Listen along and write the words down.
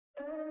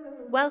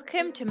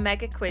Welcome to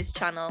Mega Quiz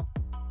Channel.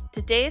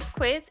 Today's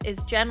quiz is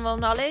General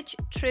Knowledge,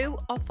 True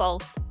or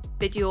False,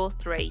 Video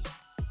 3.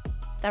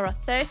 There are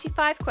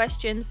 35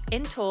 questions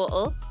in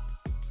total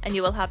and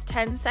you will have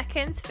 10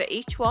 seconds for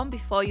each one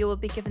before you will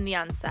be given the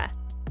answer.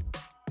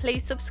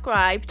 Please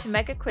subscribe to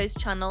Mega Quiz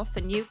Channel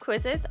for new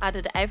quizzes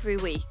added every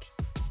week.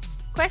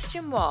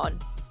 Question 1.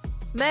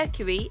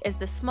 Mercury is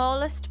the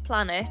smallest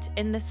planet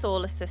in the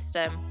solar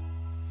system.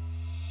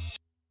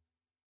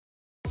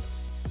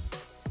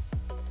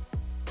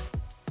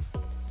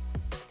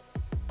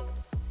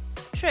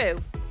 True.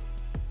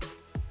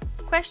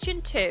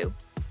 Question 2.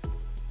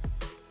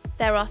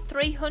 There are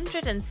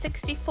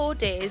 364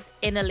 days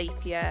in a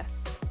leap year.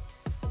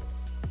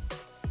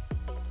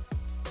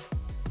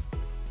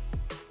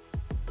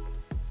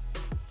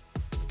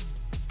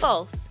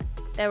 False.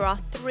 There are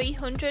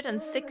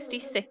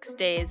 366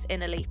 days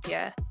in a leap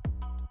year.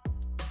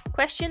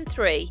 Question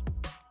 3.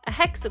 A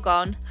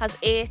hexagon has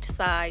 8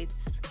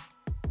 sides.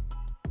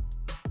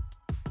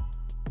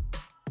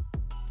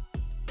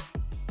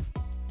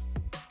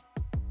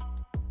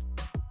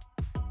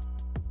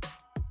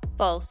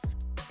 False.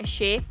 A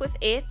shape with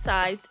 8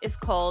 sides is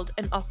called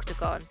an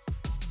octagon.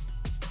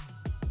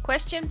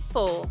 Question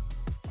 4.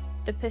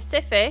 The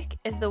Pacific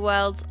is the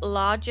world's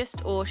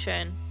largest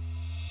ocean.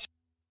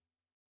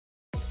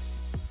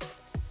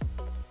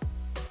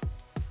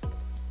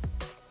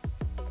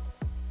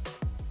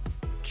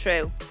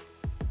 True.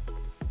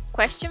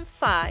 Question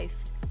 5.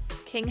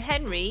 King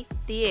Henry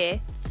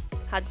VIII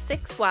had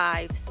 6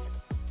 wives.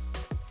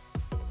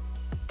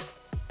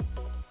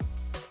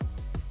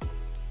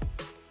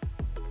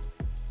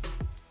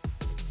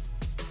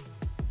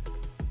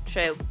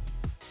 True.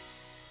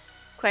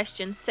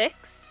 Question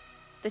 6.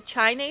 The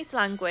Chinese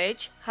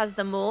language has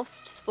the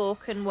most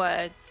spoken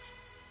words.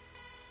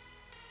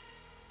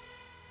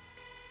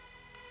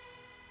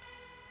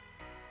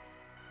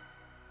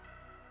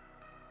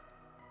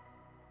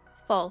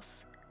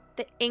 False.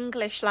 The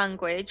English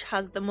language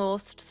has the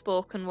most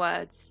spoken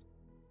words.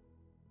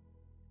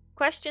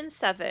 Question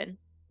 7.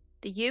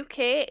 The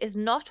UK is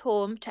not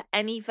home to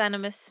any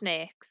venomous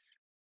snakes.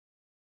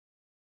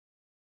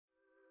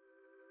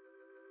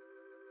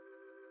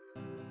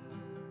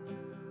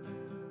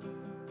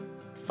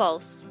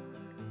 False.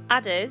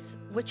 Adders,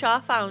 which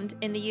are found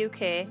in the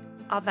UK,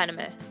 are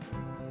venomous.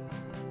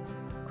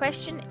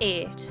 Question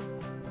 8.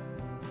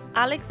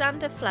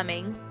 Alexander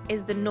Fleming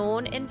is the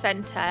known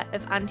inventor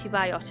of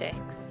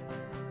antibiotics.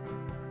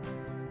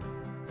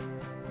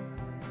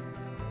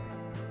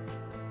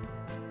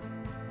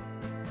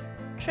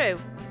 True.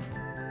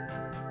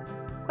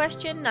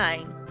 Question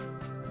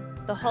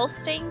 9. The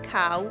Holstein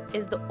cow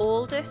is the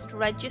oldest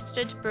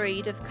registered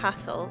breed of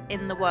cattle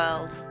in the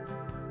world.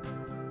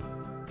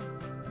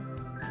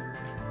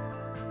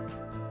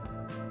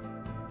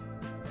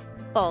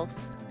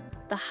 False.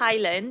 The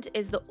Highland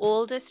is the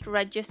oldest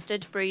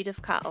registered breed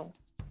of cattle.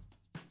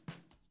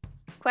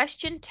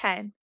 Question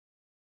 10.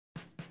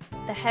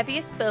 The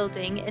heaviest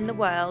building in the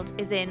world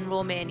is in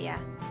Romania.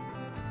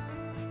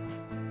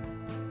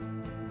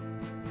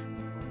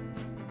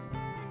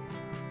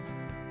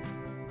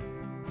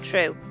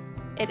 True.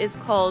 It is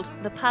called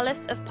the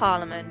Palace of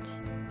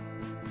Parliament.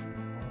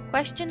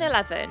 Question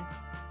 11.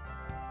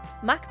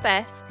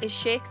 Macbeth is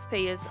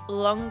Shakespeare's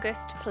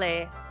longest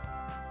play.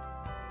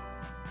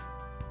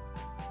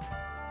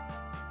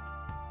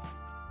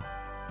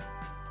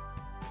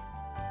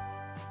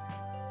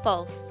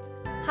 False.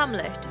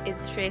 Hamlet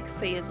is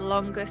Shakespeare's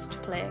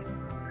longest play.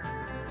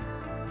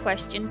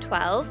 Question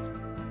 12.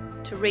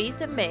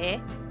 Theresa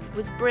May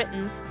was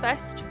Britain's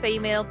first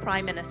female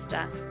Prime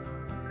Minister.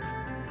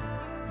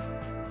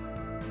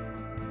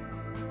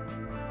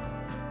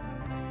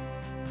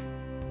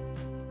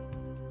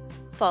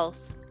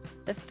 False.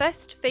 The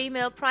first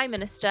female Prime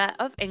Minister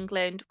of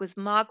England was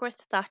Margaret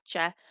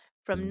Thatcher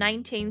from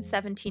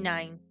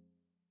 1979.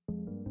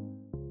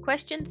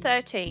 Question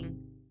 13.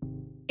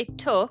 It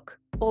took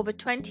over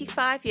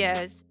 25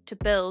 years to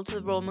build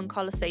the Roman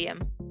Colosseum.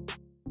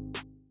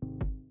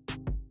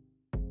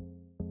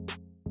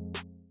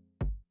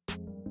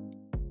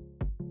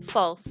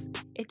 False.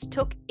 It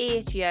took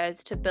 8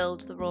 years to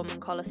build the Roman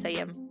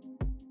Colosseum.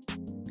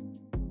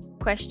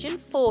 Question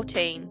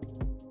 14.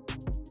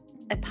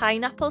 A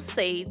pineapple's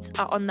seeds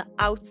are on the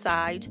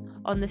outside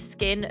on the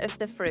skin of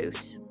the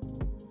fruit.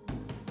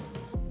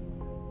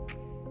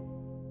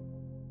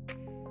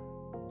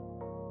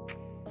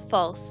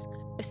 False.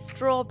 A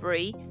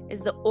strawberry is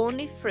the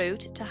only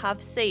fruit to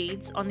have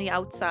seeds on the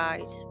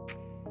outside.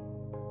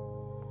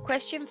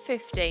 Question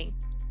 15.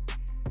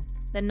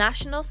 The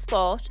national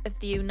sport of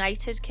the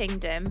United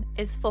Kingdom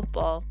is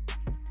football.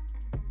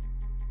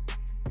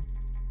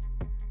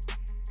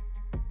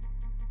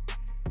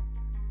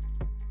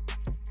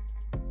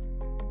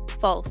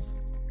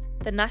 False.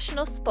 The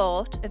national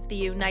sport of the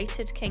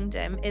United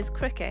Kingdom is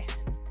cricket.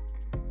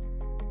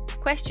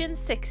 Question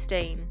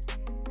 16.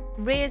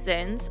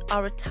 Raisins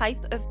are a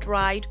type of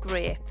dried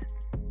grape.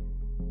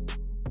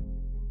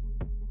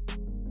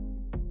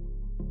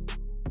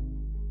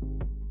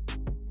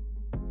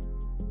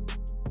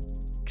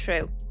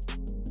 True.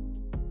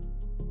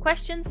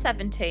 Question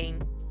 17.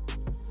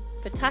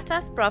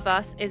 Patatas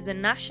bravas is the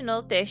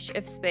national dish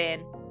of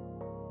Spain.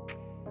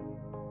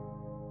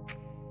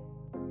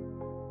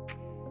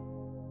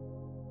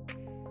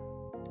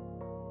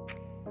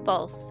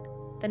 False.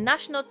 The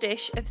national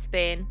dish of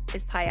Spain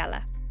is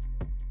paella.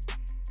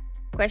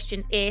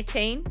 Question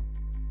 18.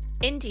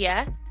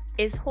 India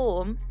is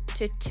home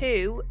to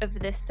 2 of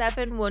the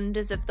 7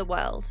 wonders of the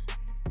world.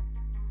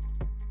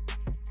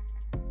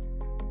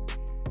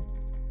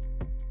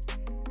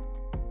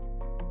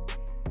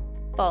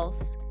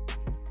 False.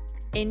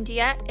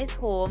 India is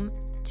home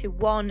to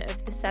 1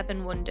 of the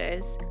 7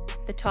 wonders,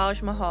 the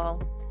Taj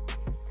Mahal.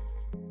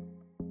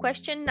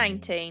 Question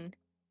 19.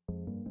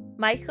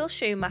 Michael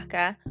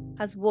Schumacher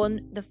has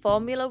won the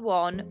Formula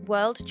 1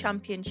 World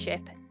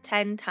Championship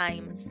 10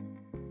 times.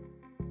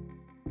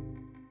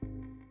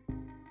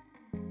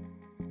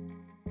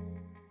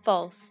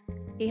 False.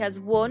 He has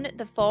won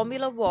the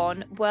Formula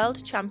 1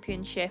 World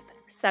Championship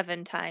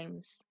 7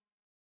 times.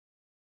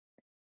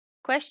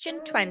 Question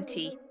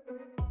 20.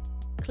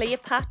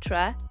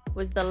 Cleopatra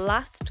was the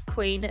last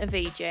queen of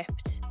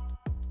Egypt.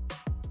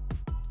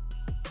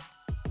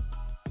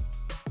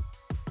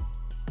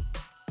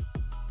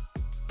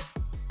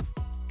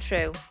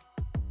 True.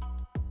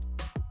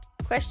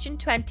 Question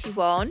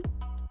 21.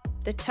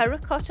 The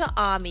Terracotta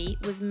Army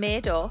was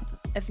made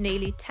up of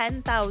nearly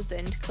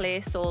 10,000 clay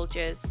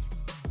soldiers.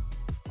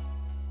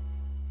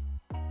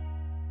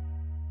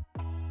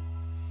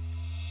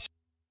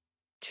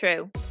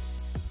 True.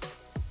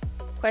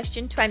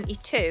 Question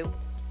 22.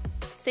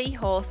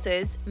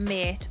 Seahorses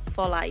mate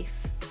for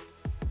life.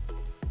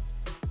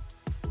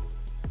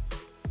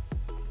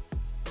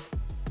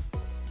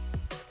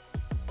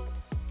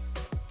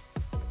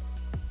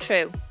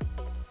 True.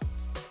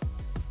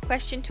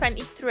 Question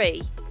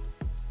 23.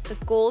 The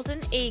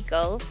golden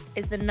eagle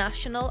is the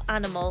national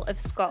animal of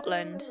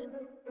Scotland.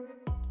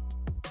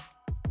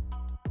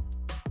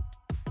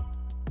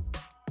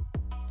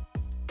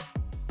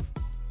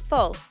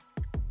 False.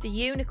 The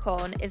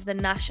unicorn is the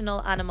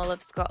national animal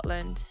of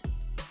Scotland.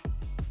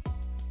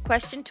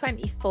 Question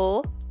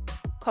 24.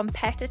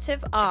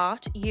 Competitive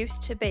art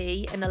used to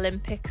be an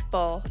Olympic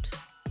sport.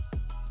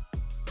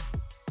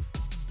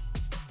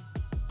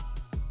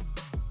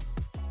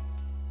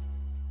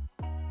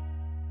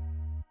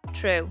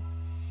 True.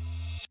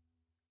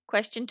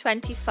 Question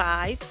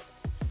 25.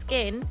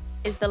 Skin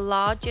is the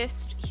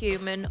largest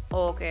human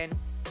organ.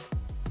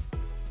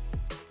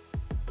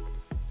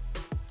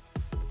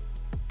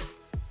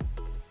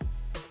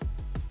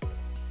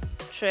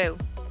 True.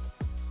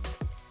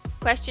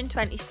 Question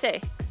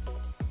 26.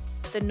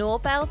 The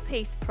Nobel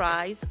Peace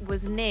Prize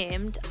was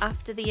named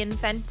after the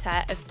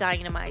inventor of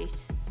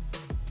dynamite.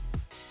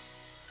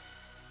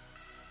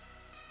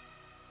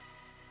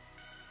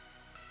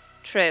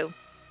 True.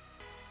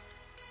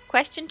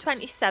 Question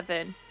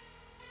 27.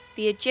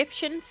 The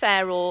Egyptian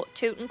pharaoh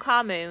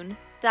Tutankhamun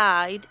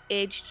died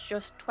aged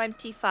just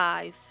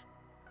 25.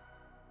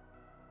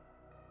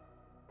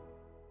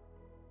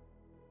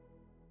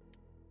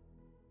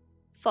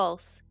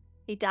 False.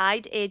 He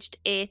died aged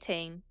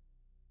 18.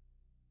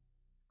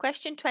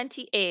 Question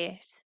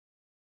 28.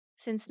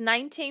 Since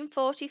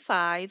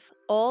 1945,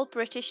 all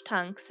British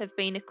tanks have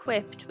been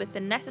equipped with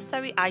the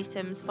necessary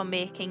items for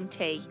making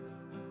tea.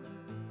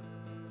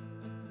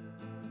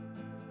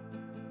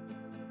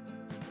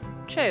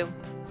 True.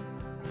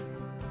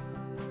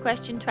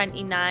 Question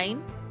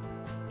 29.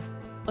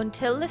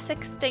 Until the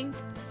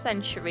 16th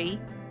century,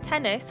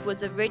 tennis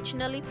was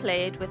originally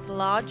played with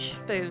large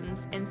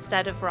spoons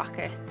instead of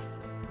rackets.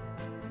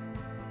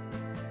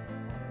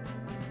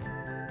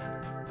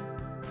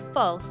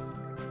 False.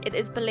 It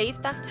is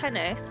believed that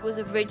tennis was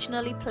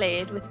originally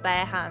played with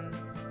bare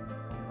hands.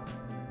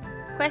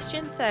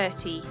 Question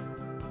 30.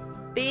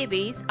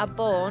 Babies are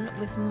born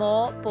with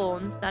more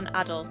bones than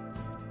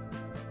adults.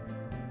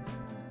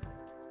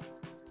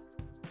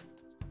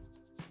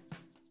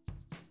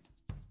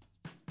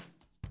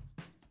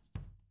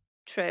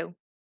 True.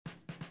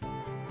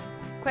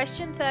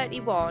 Question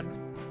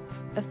 31.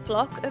 A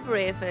flock of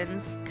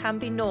ravens can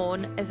be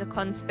known as a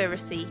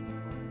conspiracy.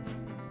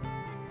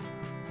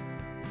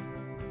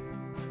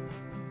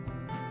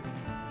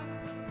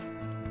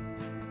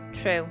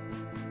 True.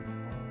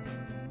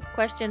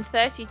 Question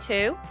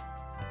 32.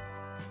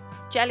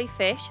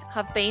 Jellyfish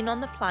have been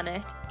on the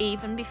planet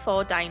even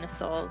before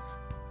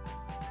dinosaurs.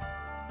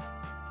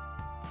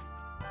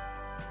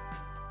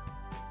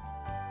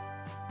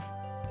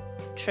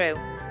 True.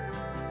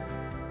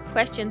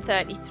 Question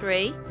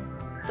 33.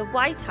 The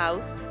White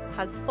House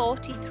has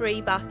 43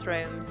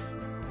 bathrooms.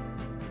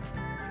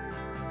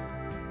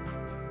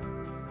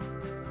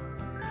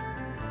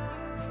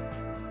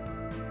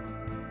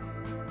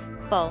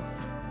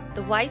 False.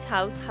 The White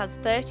House has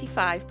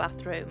 35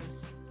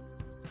 bathrooms.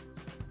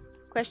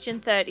 Question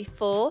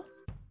 34.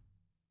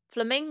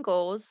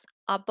 Flamingos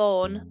are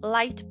born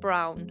light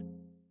brown.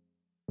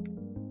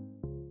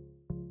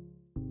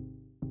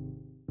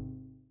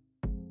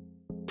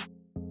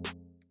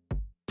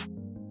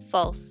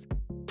 False.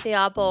 They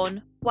are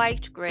born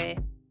white grey.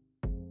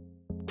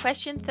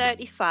 Question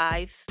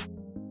 35.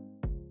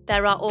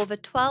 There are over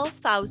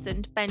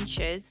 12,000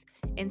 benches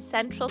in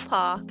Central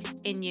Park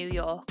in New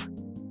York.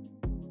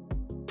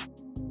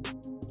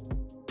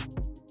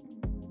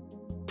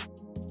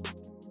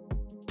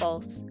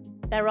 False.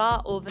 There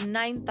are over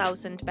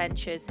 9,000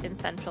 benches in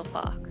Central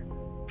Park.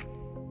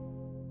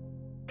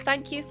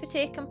 Thank you for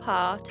taking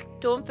part.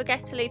 Don't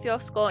forget to leave your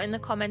score in the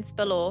comments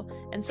below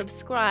and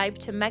subscribe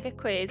to Mega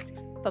Quiz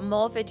for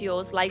more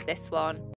videos like this one.